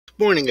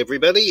Morning,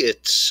 everybody.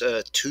 It's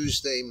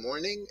Tuesday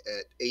morning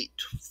at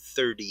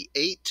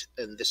 8:38,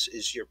 and this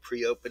is your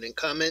pre-opening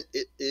comment.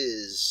 It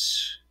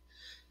is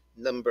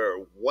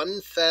number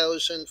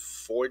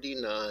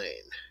 1049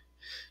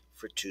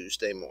 for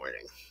Tuesday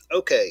morning.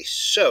 Okay,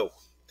 so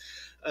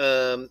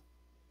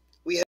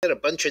we had a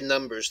bunch of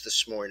numbers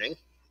this morning,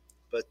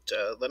 but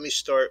let me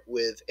start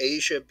with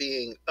Asia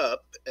being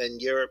up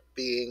and Europe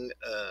being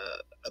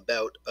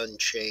about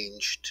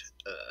unchanged,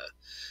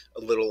 a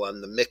little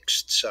on the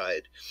mixed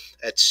side.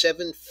 At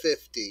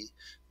 750,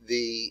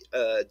 the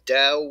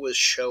Dow was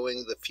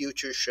showing, the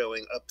future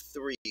showing up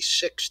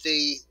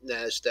 360,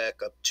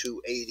 NASDAQ up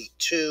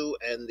 282,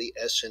 and the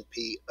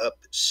S&P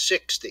up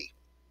 60.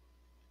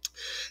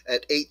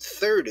 At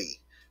 8:30,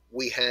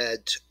 we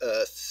had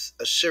a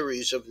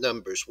series of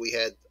numbers. We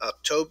had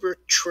October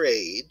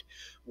trade,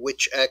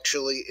 which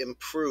actually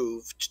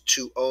improved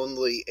to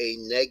only a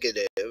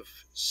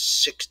negative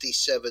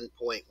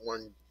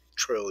 67.1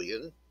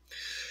 trillion.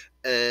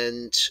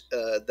 And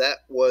that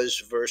was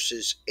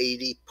versus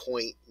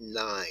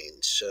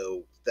 80.9,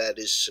 so that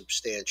is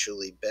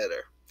substantially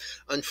better.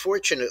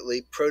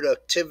 Unfortunately,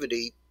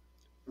 productivity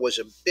was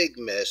a big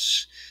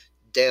miss,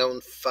 down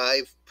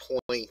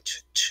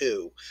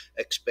 5.2.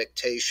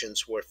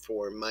 Expectations were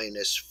for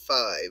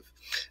 -5.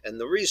 And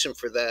the reason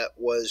for that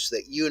was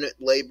that unit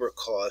labor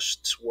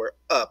costs were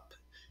up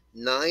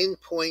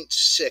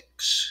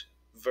 9.6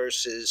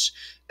 versus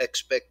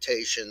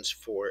expectations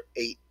for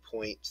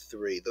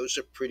 8.3. Those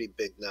are pretty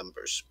big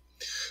numbers.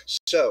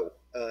 So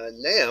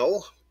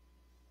now,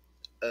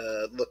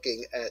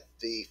 looking at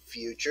the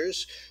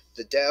futures,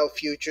 the Dow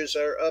futures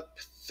are up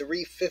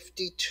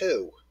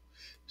 352.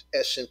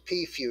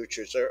 S&P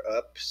futures are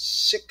up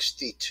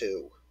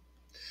 62.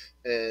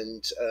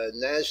 And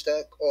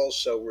NASDAQ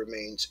also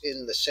remains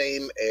in the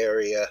same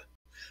area,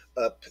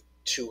 up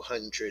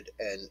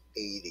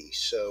 280.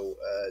 So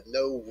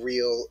no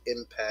real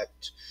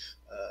impact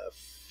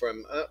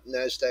from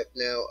NASDAQ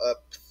now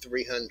up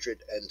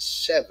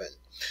 307.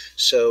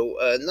 So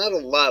not a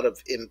lot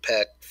of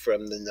impact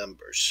from the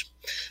numbers.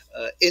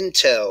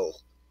 Intel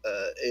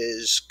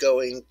is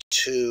going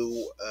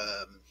to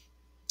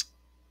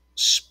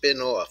spin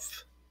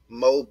off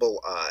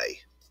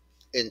Mobileye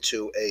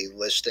into a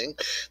listing.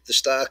 The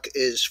stock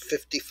is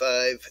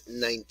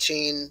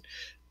 55.19,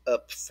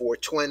 up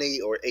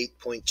 420 or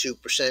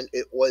 8.2%.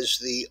 It was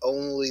the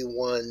only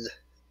one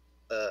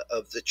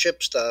of the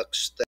chip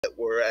stocks that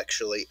were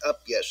actually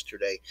up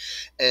yesterday.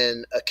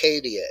 And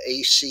Acadia,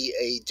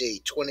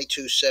 ACAD,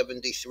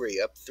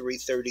 2273, up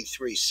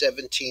 333,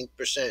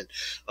 17%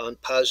 on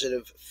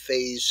positive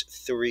phase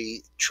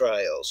 3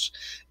 trials.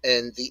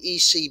 And the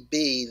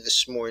ECB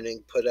this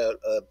morning put out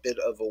a bit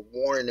of a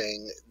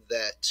warning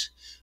that,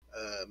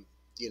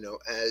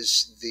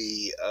 as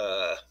the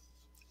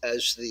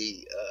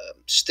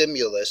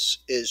stimulus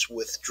is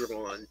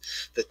withdrawn,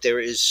 that there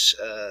is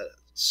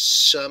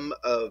some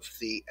of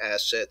the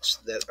assets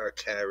that are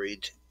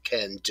carried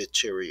can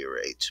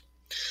deteriorate.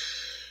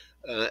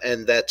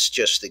 And that's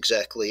just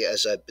exactly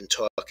as I've been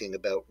talking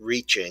about,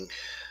 reaching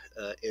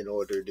in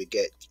order to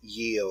get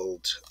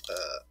yield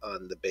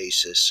on the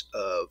basis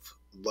of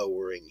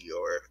lowering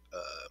your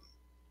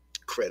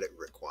credit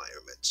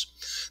requirements.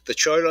 The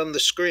chart on the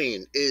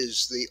screen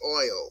is the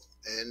oil.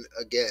 And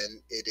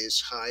again, it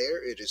is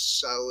higher. It is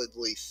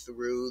solidly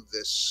through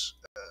this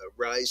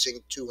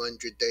rising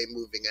 200-day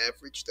moving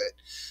average that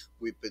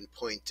we've been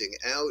pointing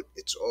out.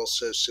 It's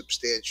also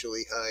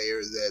substantially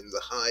higher than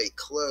the high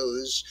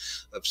close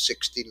of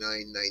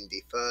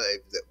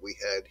 69.95 that we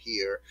had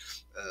here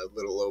a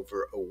little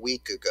over a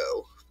week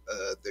ago.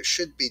 There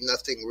should be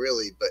nothing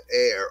really but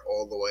air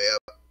all the way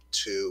up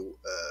to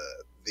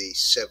the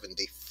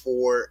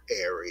 74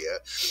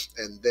 area,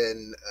 and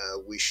then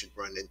we should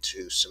run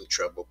into some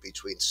trouble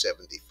between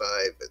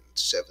 75 and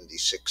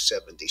 76,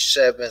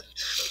 77.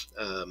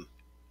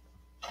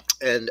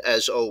 And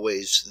as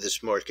always,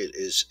 this market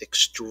is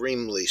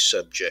extremely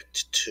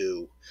subject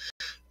to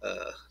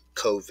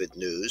COVID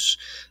news.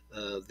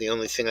 The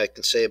only thing I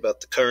can say about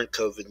the current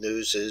COVID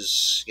news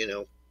is,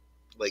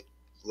 like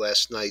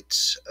last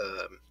night's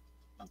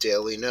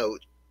Daily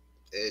Note,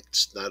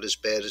 it's not as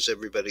bad as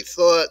everybody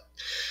thought,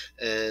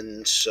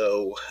 and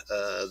so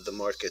the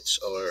markets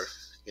are,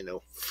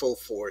 full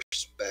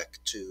force back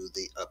to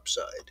the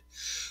upside.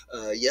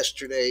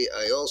 Yesterday,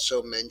 I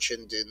also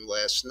mentioned in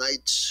last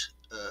night's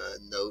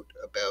note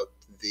about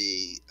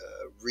the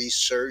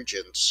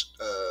resurgence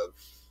of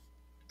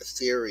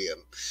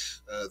Ethereum.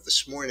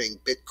 This morning,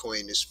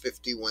 Bitcoin is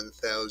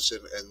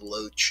 51,000 and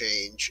low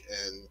change,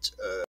 and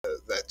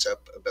that's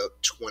up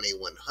about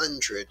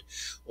 2,100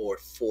 or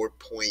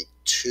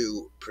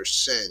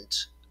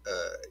 4.2%.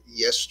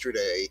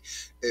 Yesterday,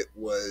 it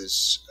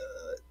was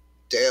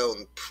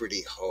down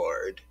pretty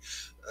hard,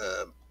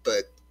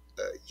 but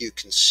you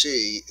can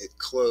see it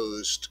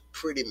closed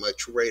pretty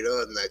much right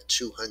on that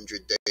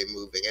 200-day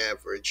moving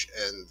average,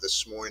 and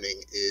this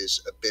morning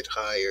is a bit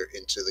higher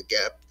into the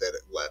gap that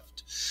it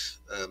left.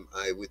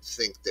 I would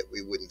think that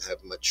we wouldn't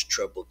have much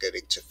trouble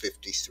getting to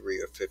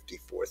 53 or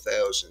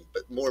 54,000.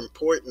 But more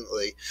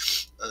importantly,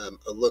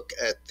 a look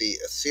at the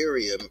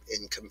Ethereum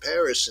in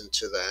comparison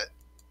to that.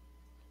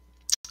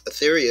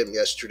 Ethereum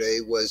yesterday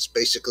was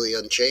basically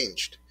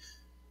unchanged.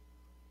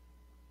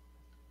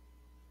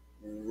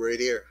 Right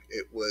here,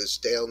 it was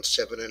down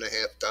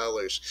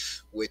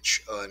 $7.50,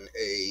 which on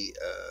a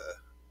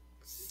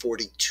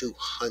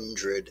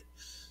 4,200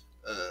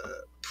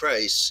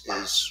 price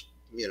is,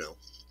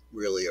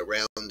 really a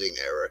rounding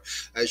error.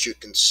 As you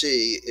can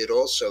see, it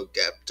also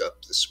gapped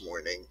up this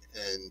morning,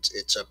 and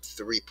it's up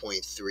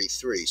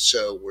 3.33.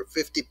 So we're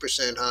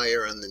 50%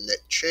 higher on the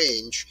net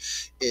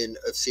change in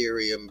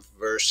Ethereum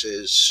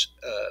versus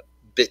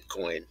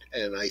Bitcoin,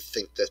 and I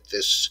think that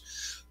this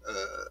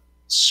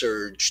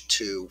surge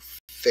to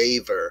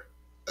favor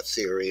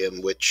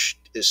Ethereum, which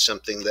is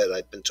something that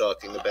I've been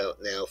talking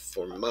about now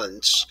for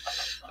months,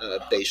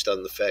 based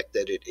on the fact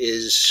that it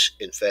is,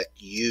 in fact,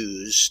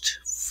 used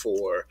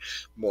for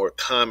more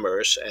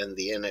commerce, and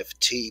the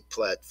NFT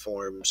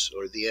platforms,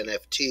 or the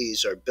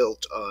NFTs, are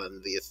built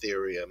on the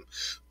Ethereum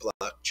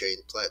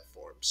blockchain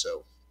platform.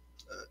 So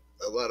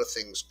a lot of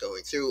things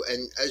going through,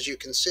 and as you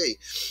can see,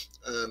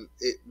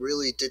 it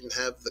really didn't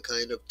have the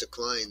kind of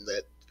decline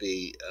that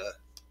the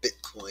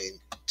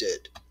Bitcoin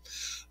did.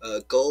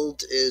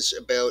 Gold is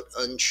about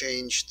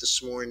unchanged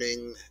this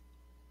morning,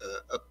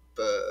 up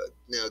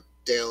now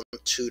down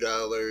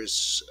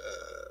 $2.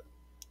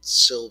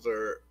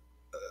 Silver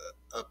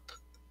up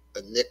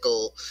a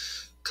nickel.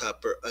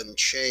 Copper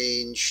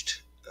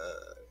unchanged.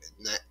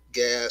 Nat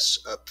gas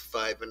up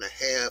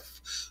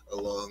 5.5,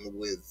 along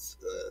with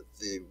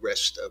the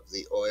rest of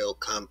the oil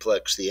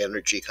complex, the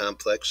energy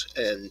complex.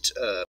 And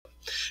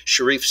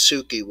Sharif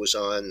Suki was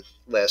on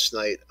last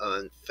night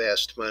on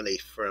Fast Money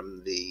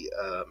from the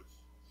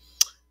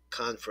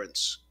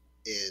conference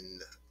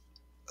in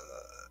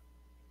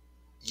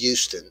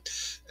Houston,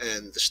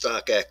 and the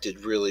stock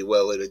acted really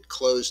well. It had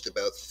closed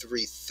about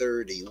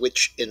 330,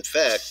 which in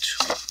fact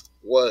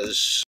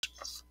was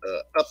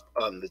up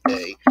on the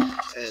day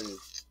and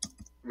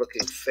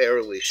looking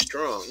fairly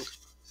strong.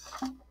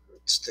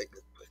 Let's take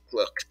a quick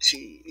look.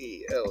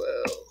 TELL.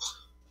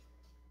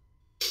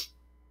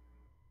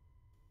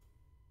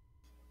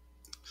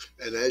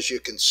 And as you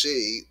can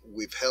see,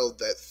 we've held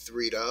that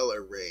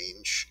 $3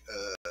 range.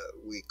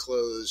 We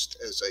closed,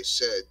 as I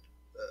said,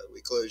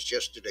 we closed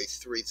yesterday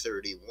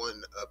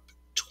 331, up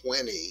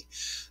 20,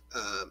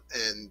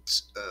 and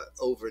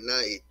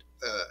overnight,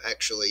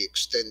 actually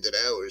extended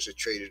hours, it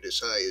traded as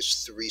high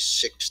as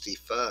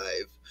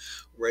 365.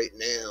 Right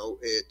now,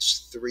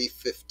 it's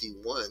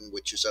 351,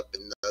 which is up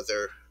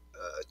another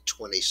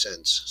 20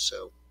 cents.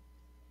 So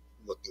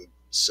looking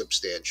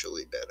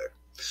substantially better.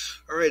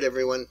 All right,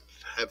 everyone,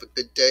 have a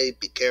good day.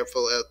 Be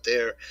careful out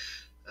there.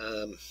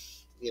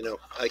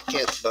 I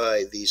can't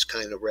buy these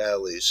kind of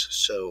rallies,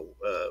 so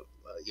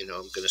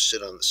I'm going to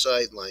sit on the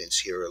sidelines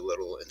here a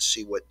little and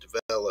see what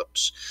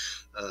develops.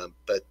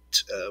 But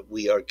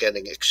we are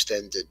getting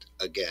extended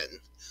again,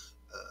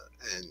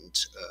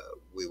 and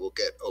we will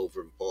get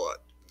overbought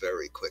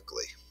very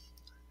quickly.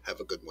 Have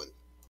a good one.